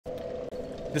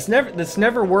This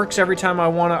never works every time I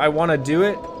wanna do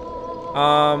it.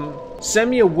 Send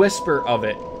me a whisper of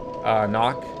it,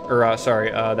 Knock. Or,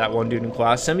 sorry, that one dude in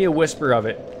class. Send me a whisper of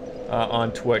it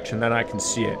on Twitch, and then I can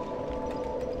see it.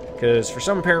 Because for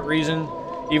some apparent reason,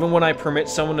 even when I permit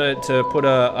someone to put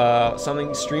something,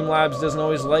 Streamlabs doesn't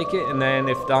always like it, and then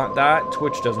if not that,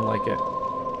 Twitch doesn't like it.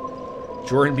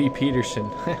 Jordan B. Peterson.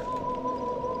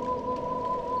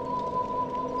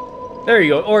 There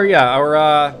you go. Or, yeah, or,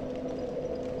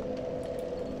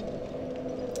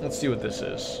 let's see what this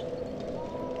is.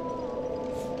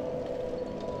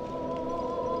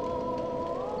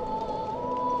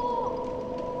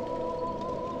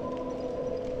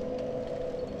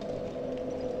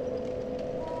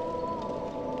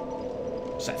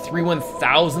 Is that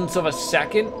 3/1000ths of a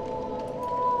second?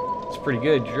 It's pretty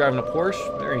good. You're driving a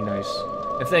Porsche? Very nice.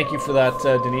 And thank you for that,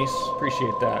 Denise.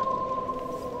 Appreciate that.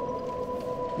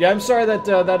 Yeah, I'm sorry that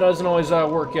that doesn't always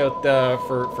work out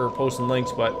for posting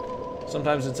links, but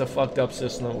sometimes it's a fucked up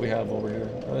system that we have over here.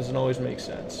 It doesn't always make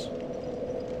sense.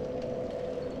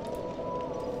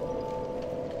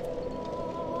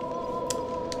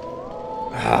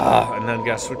 And then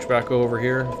gotta switch back over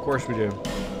here. Of course we do.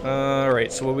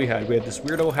 Alright, so what we had? We had this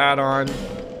weirdo hat on.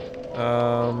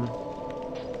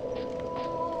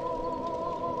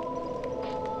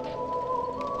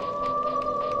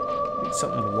 Need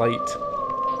something light.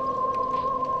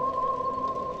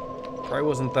 Probably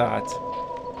wasn't that.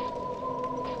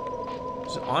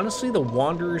 Is it honestly the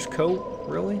Wanderer's coat?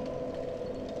 Really?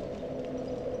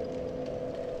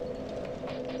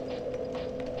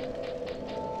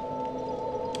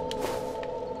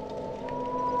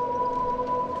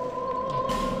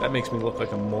 That makes me look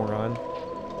like a moron.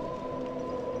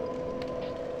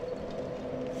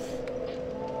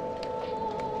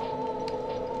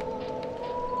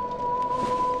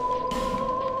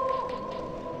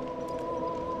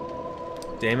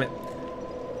 Damn it.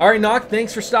 Alright, Knock,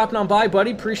 thanks for stopping on by,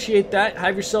 buddy. Appreciate that.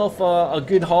 Have yourself a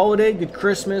good holiday, good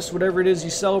Christmas, whatever it is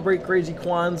you celebrate, crazy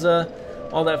Kwanzaa,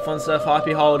 all that fun stuff.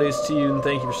 Happy holidays to you, and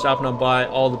thank you for stopping on by.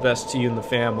 All the best to you and the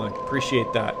family.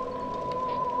 Appreciate that.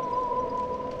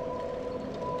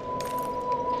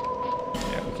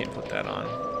 Can't put that on.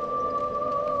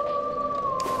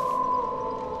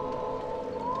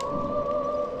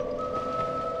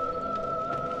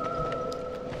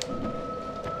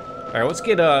 All right, let's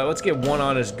get one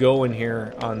on us going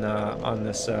here on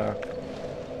this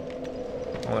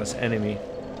enemy.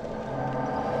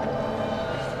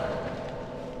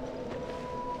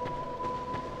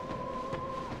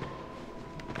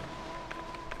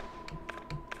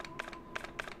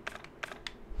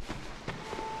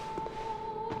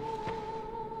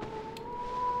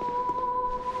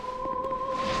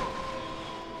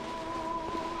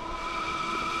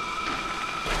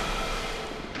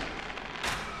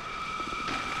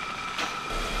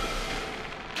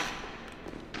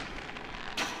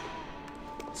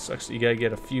 Sucks that you gotta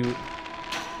get a few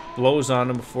blows on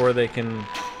them before they can...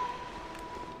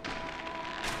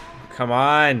 Come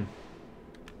on!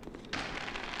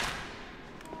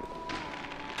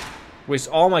 Waste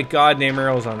all my goddamn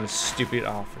arrows on this stupid...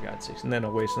 Oh, for God's sakes. And then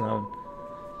I'll waste another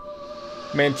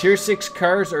one. Man, tier 6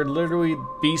 cars are literally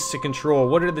beasts to control.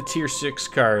 What are the tier 6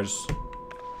 cars?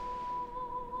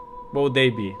 What would they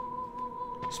be?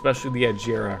 Especially the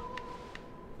Ajera.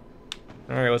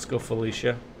 Alright, let's go,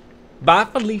 Felicia. Bye,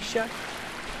 Felicia.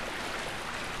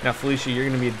 Now, Felicia, you're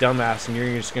going to be a dumbass and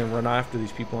you're just going to run after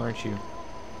these people, aren't you?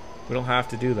 We don't have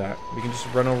to do that. We can just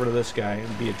run over to this guy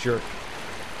and be a jerk.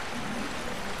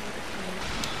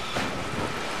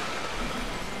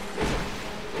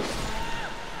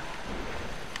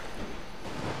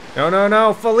 No, no,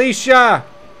 no, Felicia!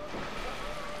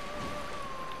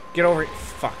 Get over here.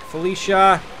 Fuck,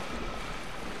 Felicia.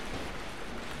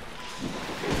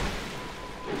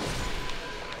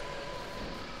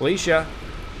 Felicia,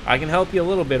 I can help you a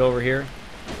little bit over here.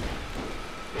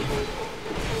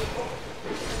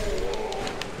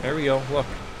 There we go, look.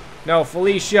 No,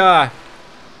 Felicia!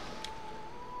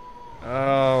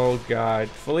 Oh, God.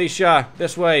 Felicia,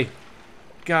 this way.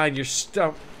 God, you're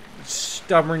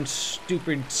stubborn,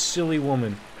 stupid, silly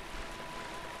woman.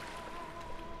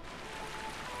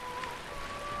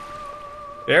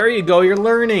 There you go, you're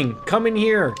learning. Come in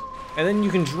here, and then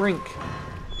you can drink.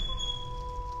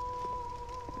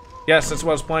 Yes, that's what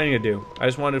I was planning to do. I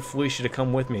just wanted Felicia to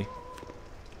come with me.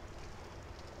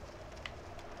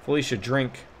 Felicia,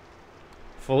 drink.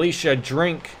 Felicia,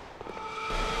 drink.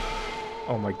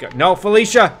 Oh my God. No,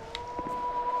 Felicia!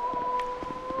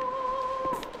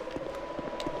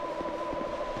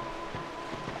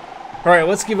 Alright,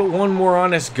 let's give it one more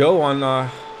honest go on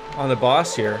the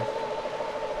boss here.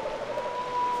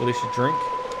 Felicia, drink.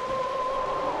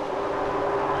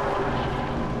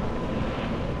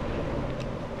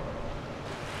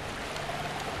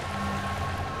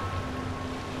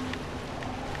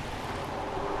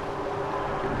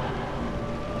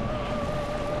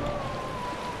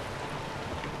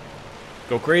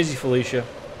 Go crazy, Felicia.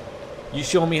 You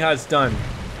show me how it's done.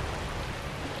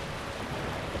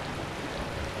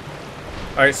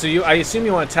 Alright, so I assume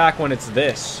you want to attack when it's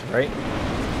this, right?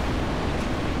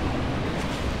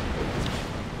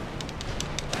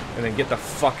 And then get the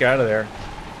fuck out of there.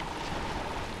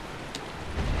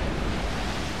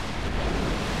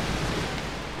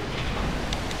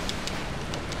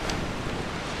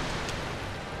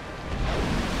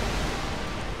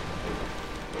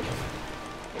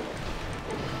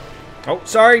 Oh,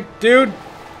 sorry, dude.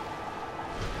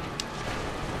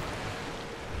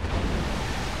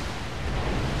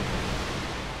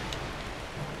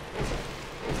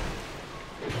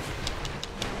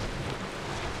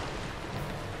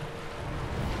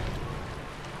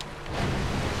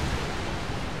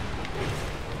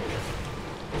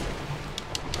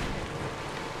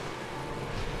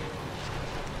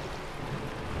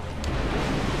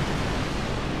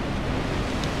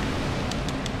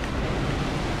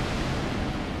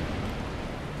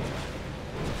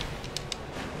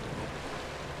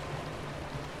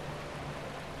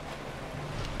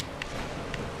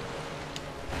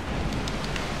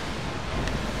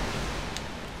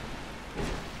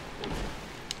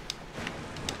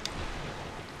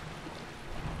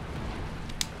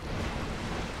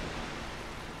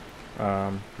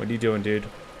 What are you doing, dude?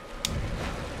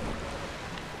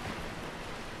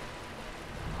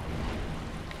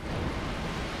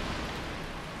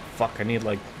 Fuck, I need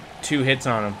like 2 hits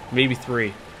on him. Maybe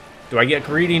 3. Do I get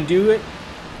greedy and do it?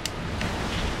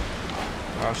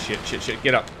 Oh, shit.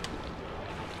 Get up.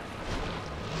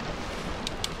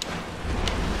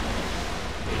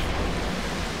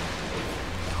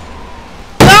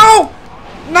 No!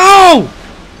 No!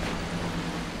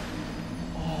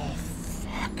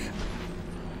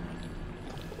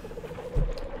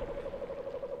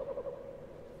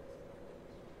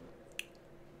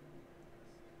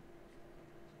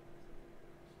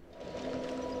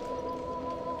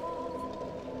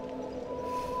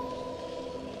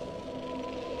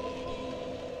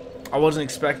 I wasn't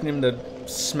expecting him to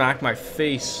smack my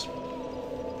face.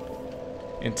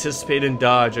 Anticipate and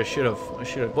dodge. I should have.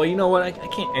 Well, you know what? I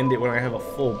can't end it when I have a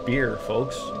full beer,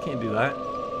 folks. I can't do that.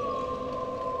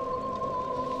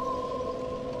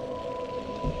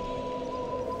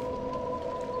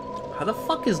 How the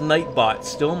fuck is Nightbot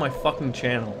still on my fucking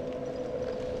channel?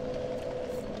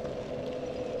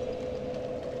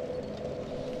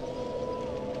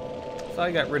 I thought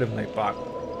I got rid of Nightbot.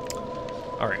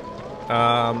 Alright.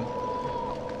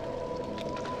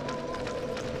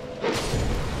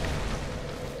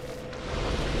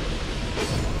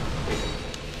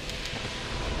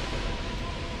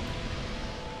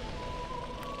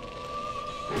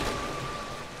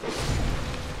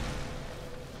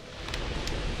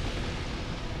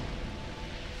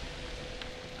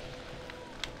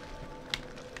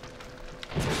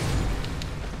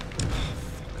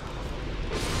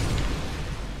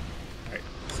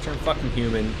 Fucking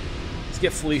human. Let's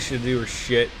get Felicia to do her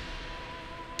shit.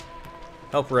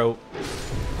 Help her out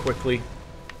quickly.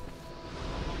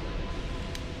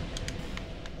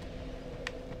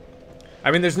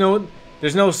 I mean, there's no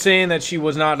saying that she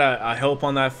was not a help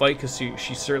on that fight, because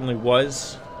she certainly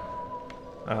was.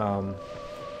 But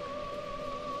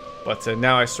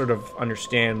now I sort of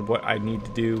understand what I need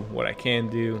to do, what I can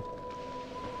do.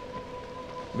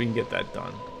 We can get that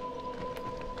done.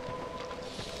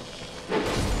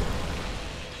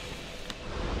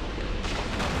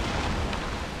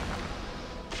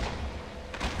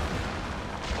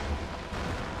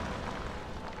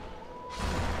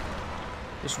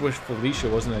 Just wish Felicia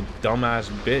wasn't a dumbass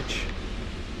bitch.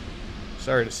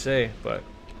 Sorry to say, but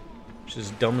she's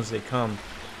as dumb as they come.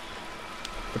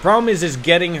 The problem is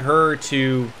getting her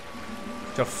to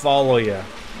follow you.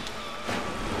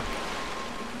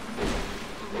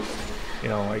 You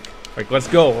know, like let's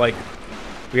go. Like,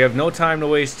 we have no time to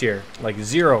waste here. Like,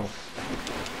 0.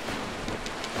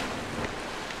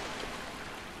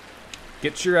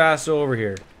 Get your ass over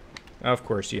here. Of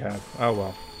course you have. Oh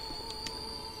well.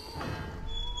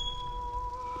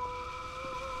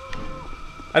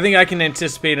 I think I can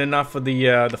anticipate enough of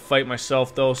the fight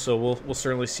myself, though, so we'll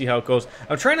certainly see how it goes.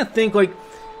 I'm trying to think, like,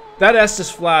 that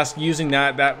Estus flask, using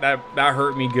that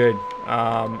hurt me good.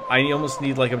 I almost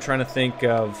need, like, I'm trying to think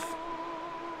of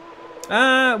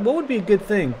what would be a good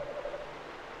thing.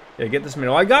 Yeah, get this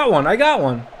minute. Oh, I got one.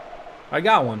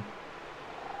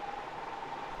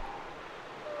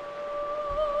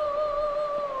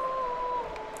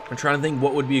 I'm trying to think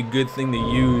what would be a good thing to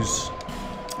use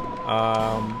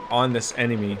on this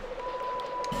enemy.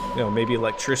 You know, maybe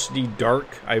electricity, dark.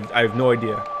 I have no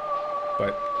idea.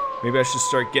 But maybe I should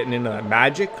start getting into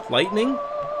magic, lightning,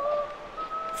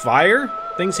 fire.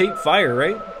 Things hate fire,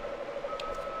 right?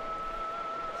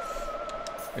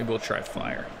 Maybe we'll try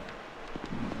fire.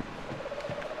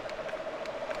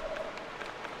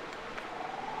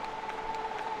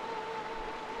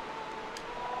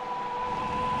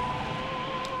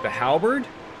 The halberd?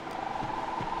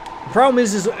 The problem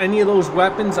is any of those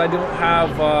weapons I don't have,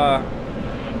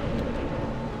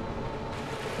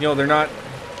 you know, they're not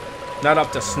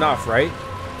up to snuff, right?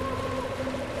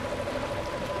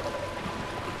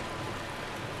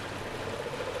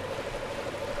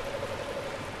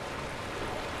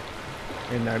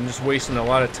 And I'm just wasting a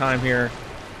lot of time here.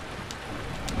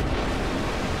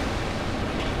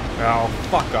 Oh,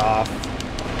 fuck off.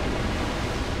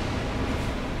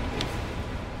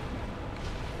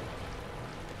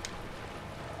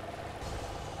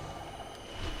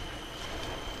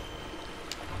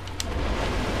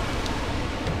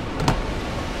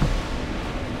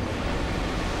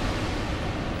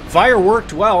 Fire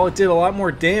worked well. It did a lot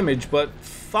more damage, but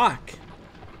fuck.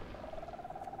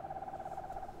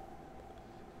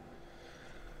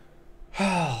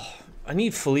 I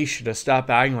need Felicia to stop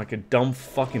acting like a dumb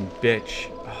fucking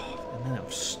bitch. Oh, and then I'm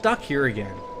stuck here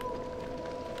again.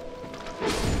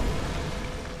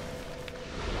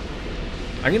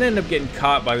 I'm gonna end up getting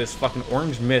caught by this fucking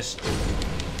orange mist.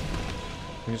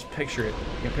 I can just picture it.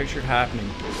 I can picture it happening.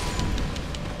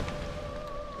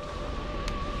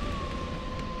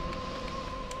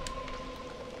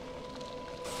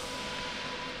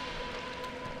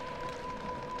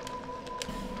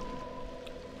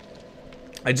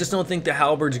 I just don't think the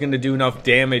halberd's going to do enough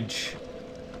damage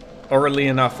early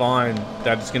enough on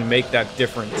that it's going to make that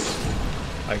difference.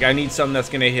 Like, I need something that's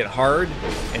going to hit hard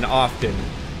and often.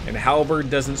 And halberd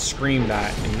doesn't scream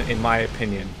that, in my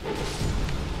opinion.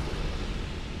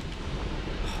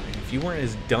 If you weren't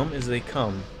as dumb as they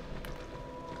come.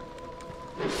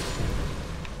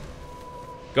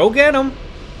 Go get them!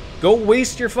 Go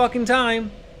waste your fucking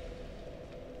time!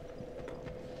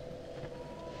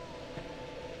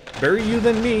 Better you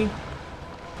than me.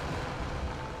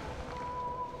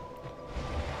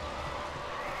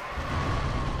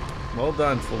 Well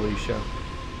done, Felicia.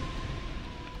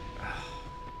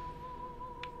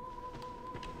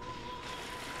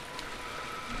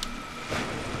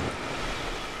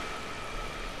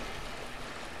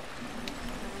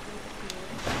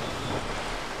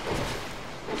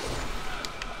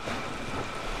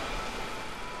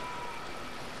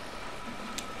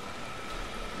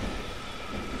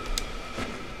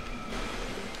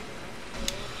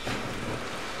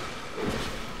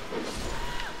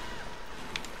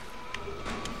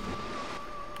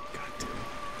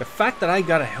 The fact that I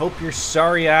gotta help your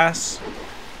sorry ass.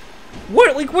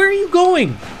 What? Like, where are you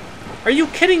going? Are you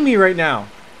kidding me right now?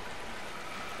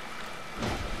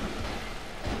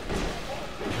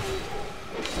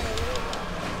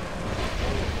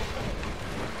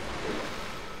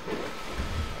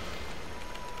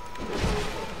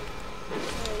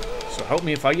 So help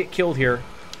me if I get killed here.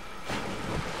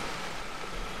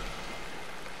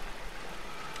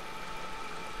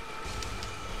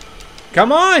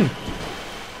 Come on!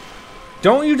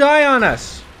 Don't you die on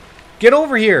us! Get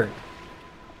over here!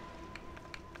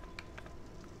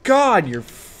 God, you're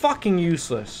fucking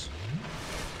useless.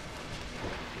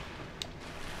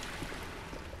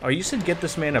 Oh, you said get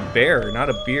this man a bear,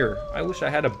 not a beer. I wish I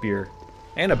had a beer.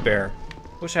 And a bear.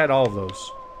 Wish I had all of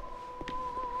those.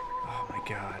 Oh my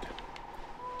god.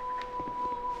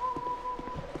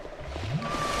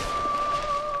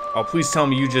 Oh, please tell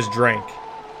me you just drank.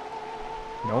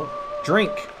 Nope.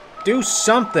 Drink. Do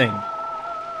something.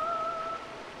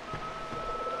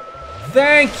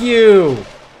 Thank you!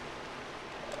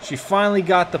 She finally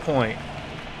got the point.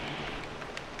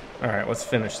 Alright, let's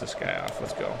finish this guy off.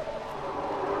 Let's go.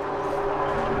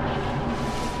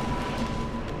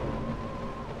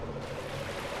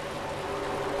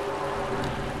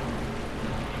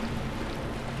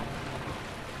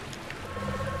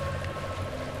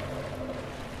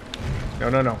 No,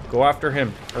 no, no. Go after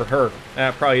him. Or her.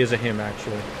 That probably is a him,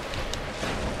 actually.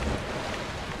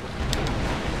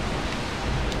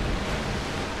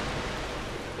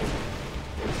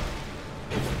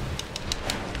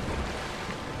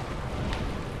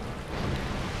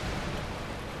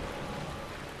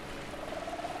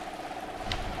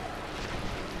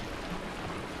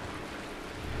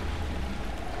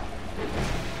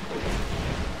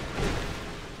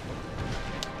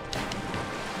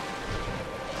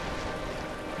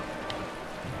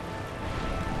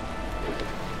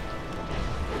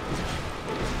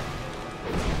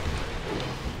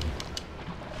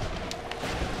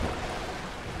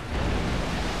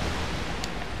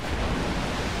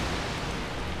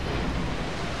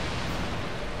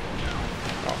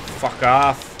 Fuck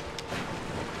off.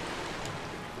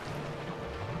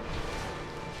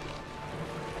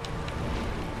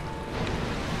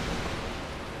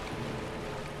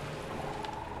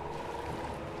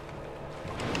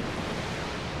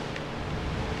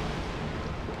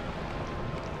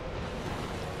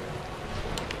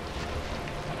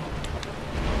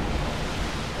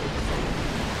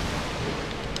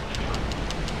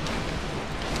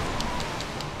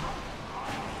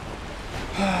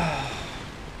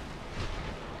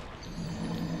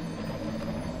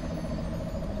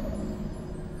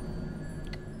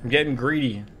 I'm getting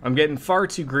greedy. I'm getting far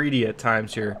too greedy at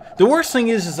times here. The worst thing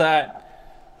is that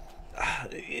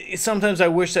sometimes I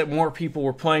wish that more people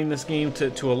were playing this game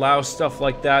to allow stuff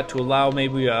like that, to allow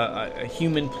maybe a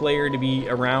human player to be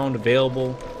around,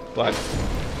 available. But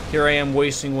here I am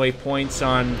wasting away points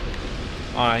on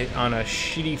a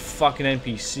shitty fucking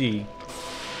NPC.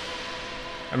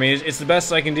 I mean, it's the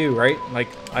best I can do, right? Like,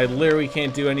 I literally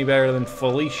can't do any better than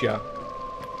Felicia.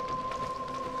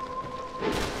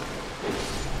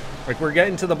 Like, we're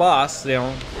getting to the boss, you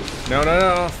know.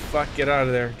 No, fuck, get out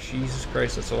of there. Jesus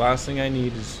Christ, that's the last thing I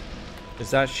need is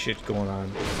that shit going on.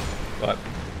 But,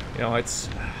 you know, it's...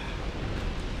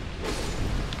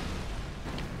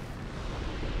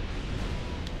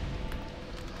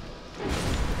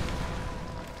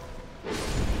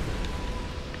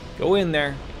 Go in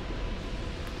there.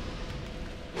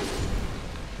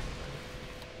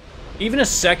 Even a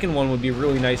second one would be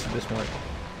really nice at this point.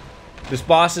 This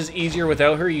boss is easier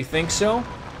without her, you think so?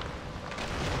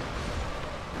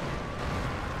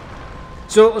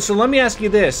 So let me ask you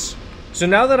this. So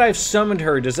now that I've summoned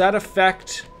her, does that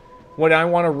affect when I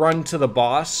want to run to the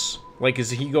boss? Like, is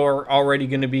he already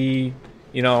going to be,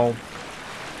 you know,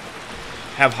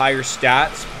 have higher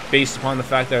stats based upon the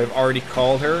fact that I've already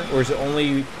called her? Or is it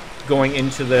only going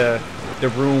into the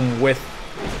room with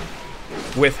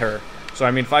her? So,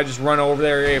 I mean, if I just run over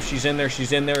there, if she's in there,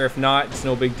 she's in there. If not, it's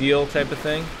no big deal type of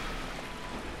thing.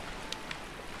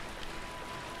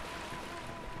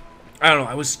 I don't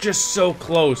know. I was just so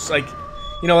close. Like,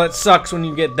 you know, that sucks when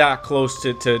you get that close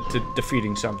to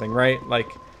defeating something, right?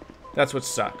 Like, that's what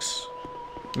sucks.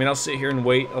 I mean, I'll sit here and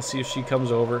wait. I'll see if she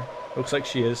comes over. Looks like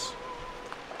she is.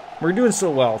 We're doing so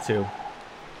well, too.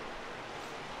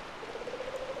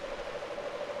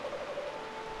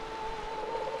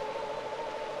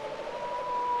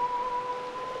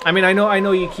 I mean, I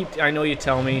know you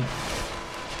tell me.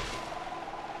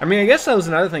 I mean, I guess that was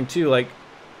another thing too. Like,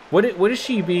 what is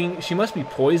she being? She must be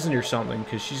poisoned or something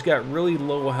because she's got really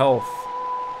low health.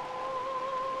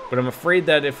 But I'm afraid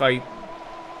that if I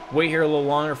wait here a little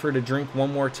longer for her to drink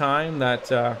one more time,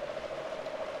 that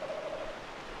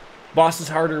boss is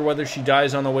harder whether she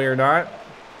dies on the way or not.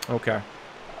 Okay,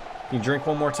 can you drink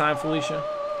one more time, Felicia?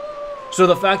 So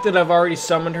the fact that I've already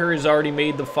summoned her has already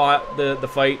made the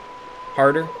fight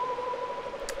harder?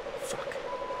 Fuck.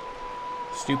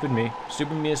 Stupid me.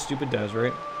 Stupid me as stupid does,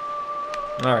 right?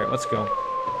 Alright, let's go.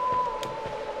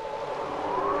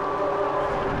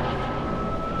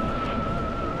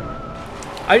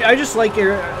 I just like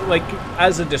it, like,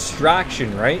 as a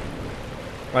distraction, right?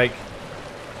 Like,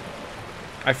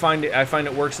 I find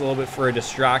it works a little bit for a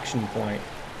distraction point.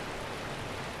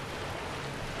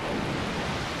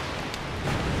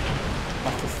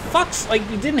 Oh, for fuck's, like,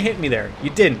 you didn't hit me there. You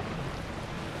didn't.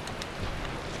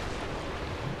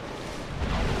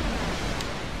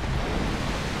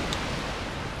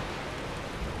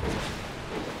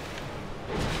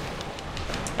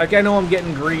 Like, I know I'm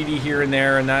getting greedy here and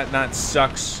there, and that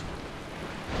sucks.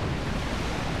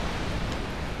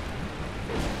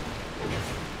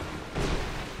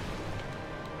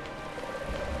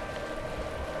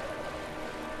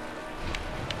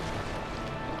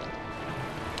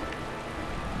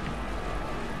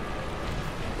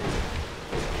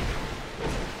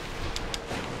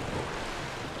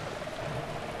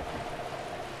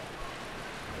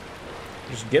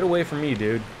 Just get away from me,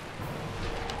 dude.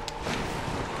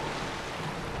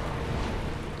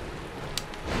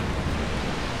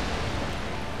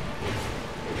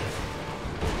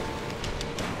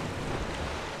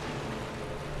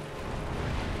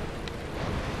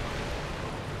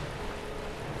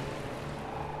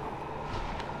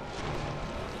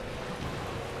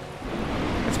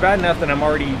 Bad enough that I'm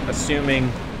already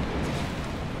assuming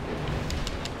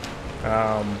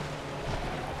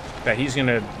that he's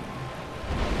gonna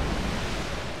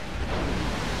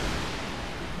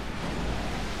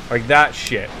like that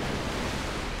shit.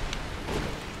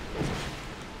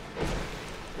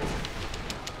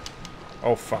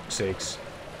 Oh, fuck's sakes.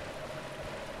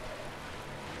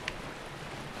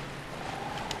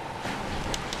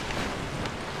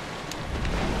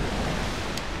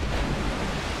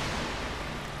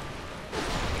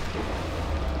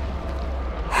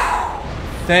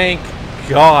 Thank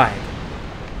God.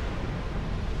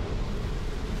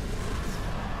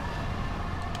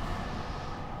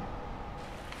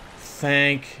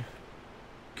 Thank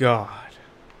God.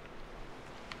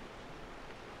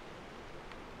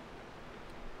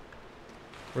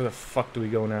 Where the fuck do we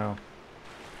go now?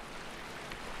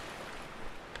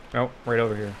 Oh, right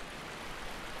over here.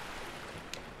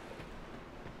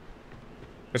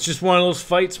 It's just one of those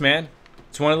fights, man.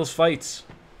 It's one of those fights.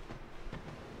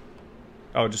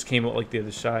 Oh, it just came out like the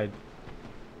other side.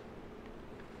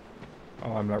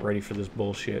 Oh, I'm not ready for this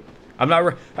bullshit. I'm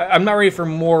not ready for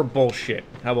more bullshit.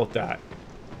 How about that?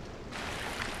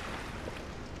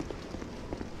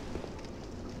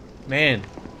 Man.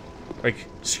 Like,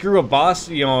 screw a boss,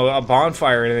 you know, a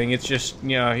bonfire or anything. It's just,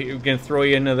 you know, he's gonna throw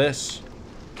you into this.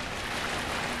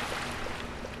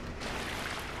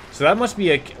 So that must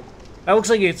be a... That looks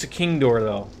like it's a king door,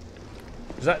 though.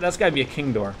 That's gotta be a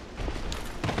king door.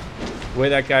 The way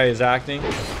that guy is acting.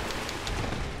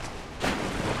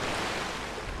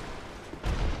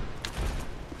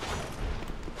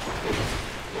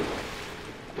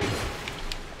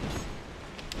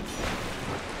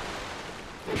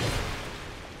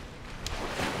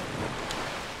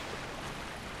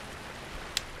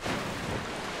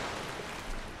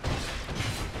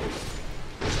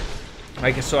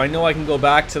 So I know I can go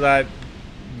back to that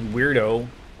weirdo.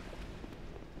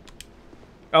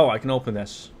 Oh, I can open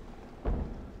this.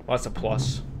 Well, that's a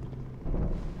plus.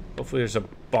 Hopefully there's a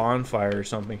bonfire or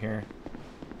something here.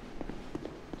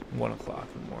 1 o'clock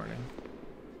in the morning.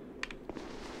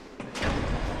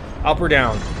 Up or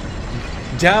down?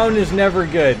 Down is never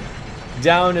good.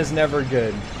 Down is never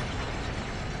good.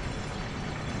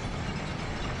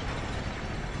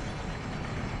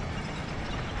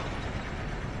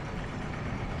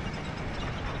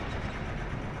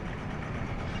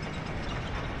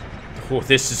 Oh,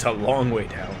 this is a long way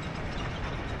down.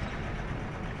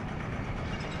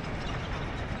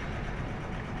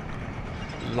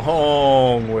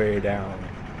 Long way down.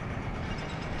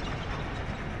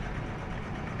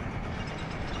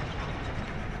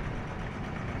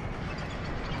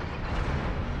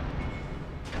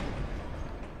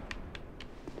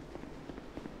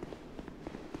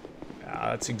 Ah,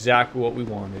 that's exactly what we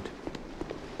wanted.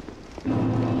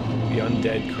 The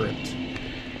Undead Crypt.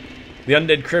 The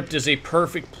Undead Crypt is a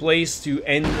perfect place to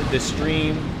end the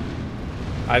stream.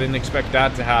 I didn't expect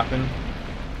that to happen.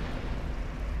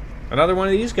 Another one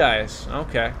of these guys.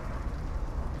 Okay.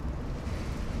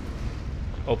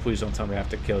 Oh, please don't tell me I have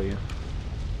to kill you.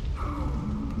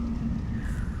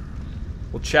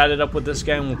 We'll chat it up with this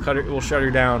guy and we'll shut her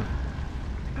down.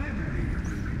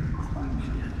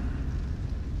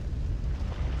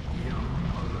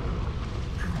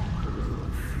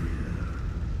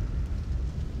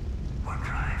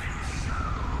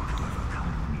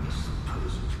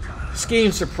 This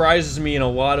game surprises me in a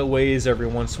lot of ways every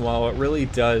once in a while. It really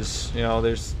does. You know,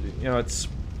 there's, you know, it's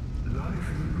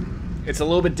a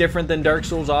little bit different than Dark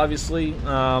Souls, obviously.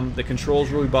 The controls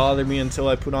really bother me until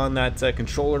I put on that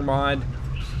controller mod.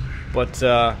 But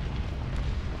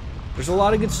there's a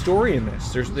lot of good story in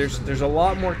this. There's a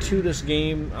lot more to this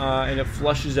game, and it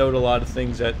flushes out a lot of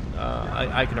things that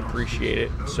I can appreciate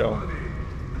it. So,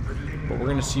 but we're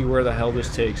gonna see where the hell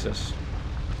this takes us.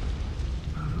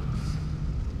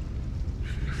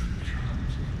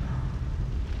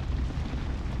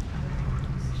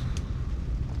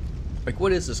 Like,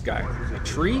 what is this guy? A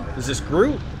tree? Is this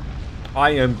Groot? I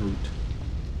am Groot.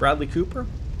 Bradley Cooper?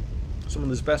 Some of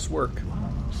his best work.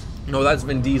 No, that's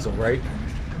Vin Diesel, right?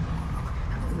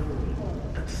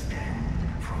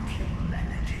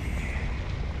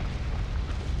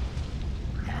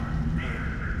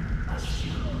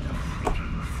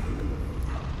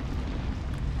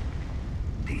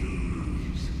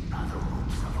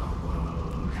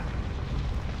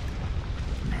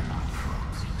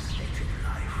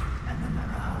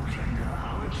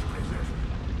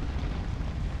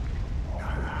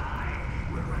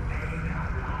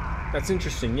 That's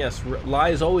interesting, yes.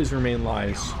 Lies always remain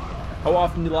lies. How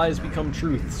often do lies become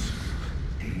truths?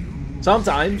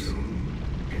 Sometimes.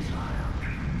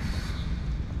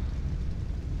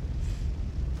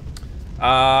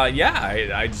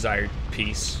 Yeah, I desire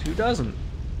peace. Who doesn't?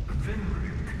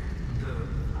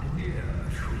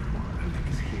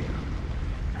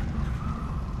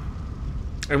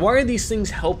 And why are these things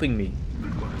helping me?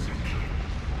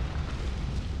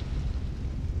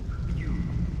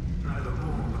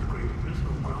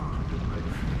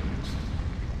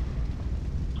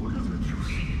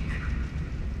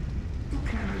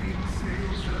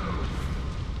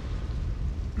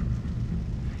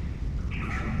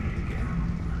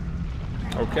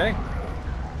 Okay.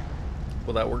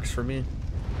 Well, that works for me.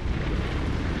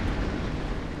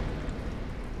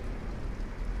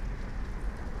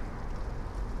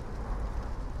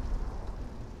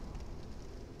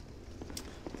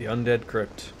 The undead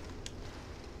crypt.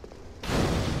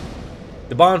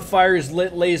 The bonfire is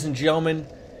lit, ladies and gentlemen,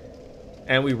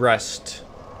 and we rest.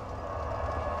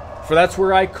 For that's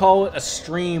where I call it a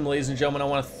stream, ladies and gentlemen. I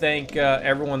want to thank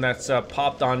everyone that's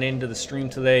popped on into the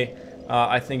stream today.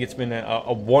 I think it's been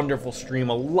a wonderful stream.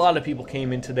 A lot of people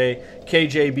came in today.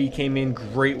 KJB came in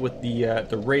great with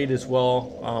the raid as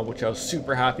well, which I was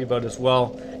super happy about as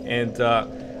well. And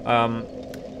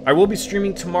I will be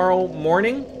streaming tomorrow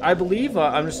morning, I believe.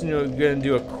 I'm just going to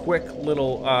do a quick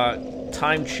little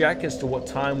time check as to what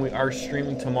time we are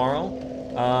streaming tomorrow.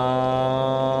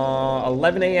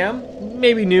 11 a.m.,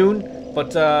 maybe noon,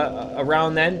 but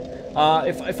around then.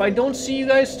 If I don't see you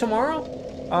guys tomorrow,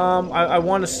 I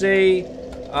want to say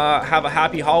have a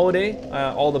happy holiday.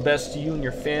 All the best to you and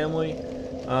your family.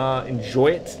 Enjoy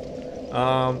it.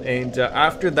 And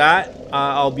after that,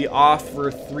 I'll be off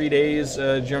for 3 days,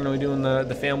 generally doing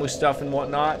the family stuff and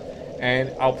whatnot.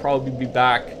 And I'll probably be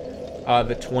back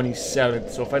the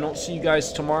 27th. So if I don't see you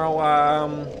guys tomorrow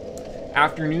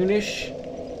afternoonish,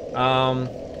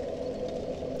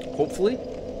 hopefully,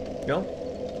 you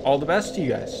know, all the best to you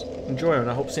guys. Enjoy it, and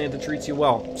I hope Santa treats you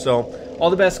well. So, all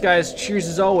the best, guys. Cheers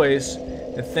as always,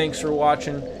 and thanks for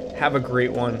watching. Have a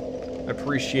great one. I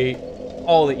appreciate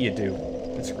all that you do.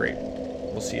 It's great.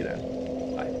 We'll see you then.